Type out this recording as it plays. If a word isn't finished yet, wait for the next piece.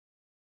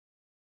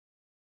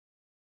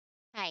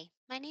Hi,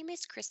 my name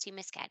is Christy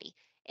Miscati.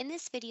 In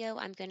this video,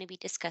 I'm going to be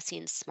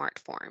discussing smart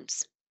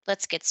forms.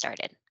 Let's get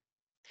started.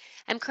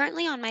 I'm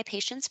currently on my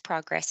patient's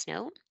progress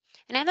note,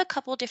 and I have a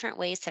couple different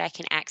ways that I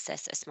can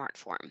access a smart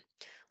form.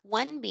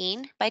 One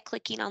being by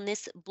clicking on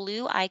this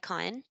blue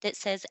icon that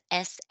says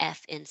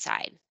SF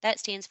inside. That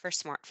stands for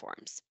smart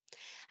forms.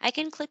 I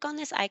can click on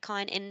this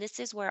icon, and this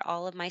is where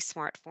all of my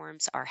smart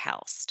forms are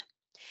housed.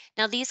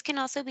 Now, these can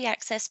also be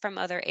accessed from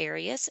other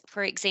areas.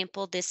 For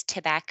example, this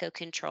tobacco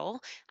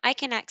control, I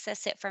can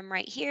access it from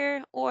right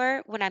here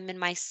or when I'm in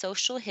my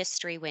social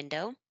history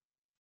window.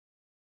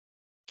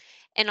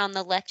 And on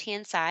the left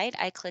hand side,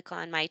 I click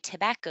on my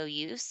tobacco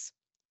use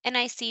and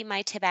I see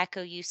my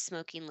tobacco use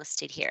smoking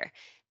listed here.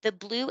 The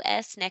blue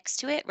S next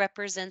to it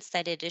represents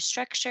that it is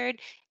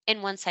structured.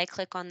 And once I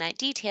click on that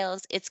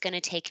details, it's going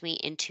to take me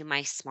into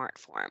my smart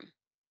form.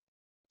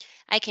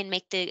 I can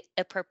make the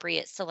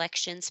appropriate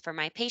selections for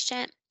my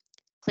patient,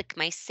 click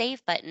my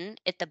Save button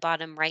at the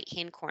bottom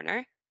right-hand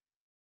corner.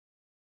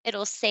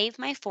 It'll save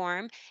my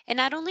form, and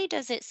not only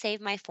does it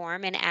save my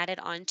form and add it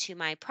onto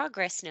my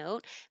progress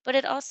note, but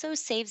it also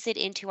saves it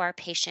into our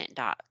patient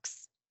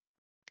docs.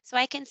 So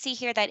I can see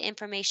here that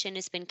information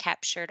has been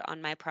captured on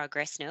my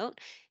progress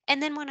note.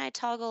 And then when I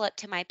toggle up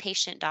to my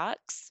patient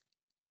docs,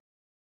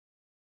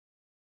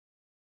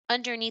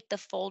 underneath the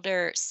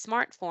folder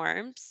Smart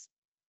Forms,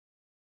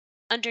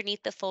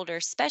 underneath the folder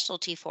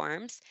Specialty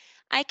Forms,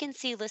 I can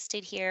see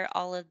listed here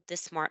all of the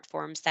smart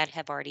forms that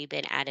have already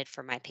been added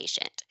for my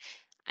patient.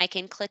 I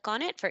can click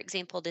on it, for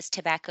example, this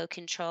tobacco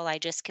control I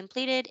just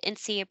completed, and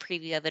see a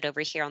preview of it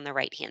over here on the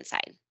right hand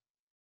side.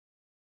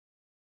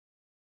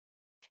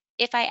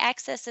 If I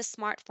access a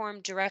smart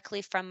form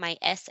directly from my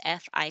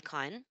SF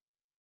icon,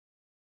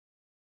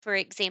 for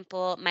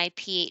example, my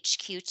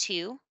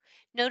PHQ2,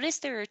 notice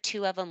there are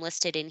two of them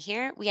listed in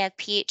here. We have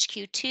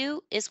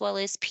PHQ2 as well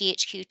as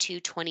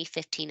PHQ2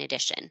 2015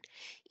 edition.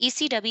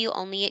 ECW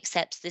only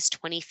accepts this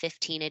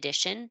 2015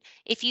 edition.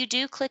 If you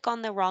do click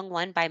on the wrong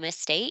one by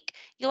mistake,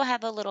 you'll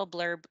have a little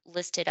blurb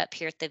listed up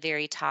here at the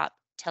very top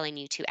telling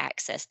you to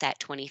access that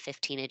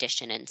 2015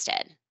 edition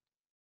instead.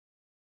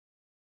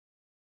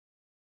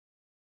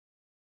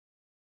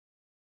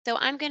 So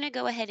I'm going to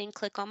go ahead and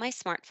click on my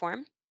smart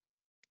form,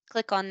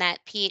 click on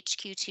that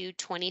PHQ2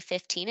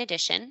 2015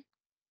 edition,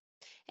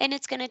 and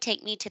it's going to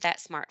take me to that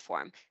smart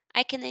form.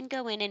 I can then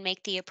go in and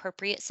make the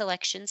appropriate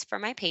selections for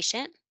my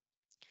patient,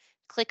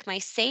 click my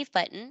Save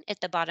button at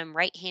the bottom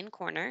right hand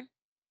corner,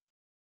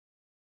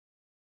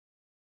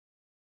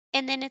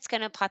 and then it's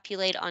going to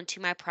populate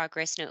onto my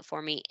progress note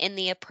for me in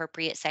the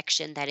appropriate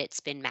section that it's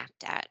been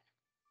mapped at.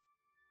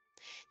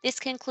 This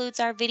concludes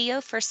our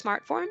video for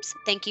smart forms.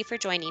 Thank you for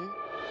joining.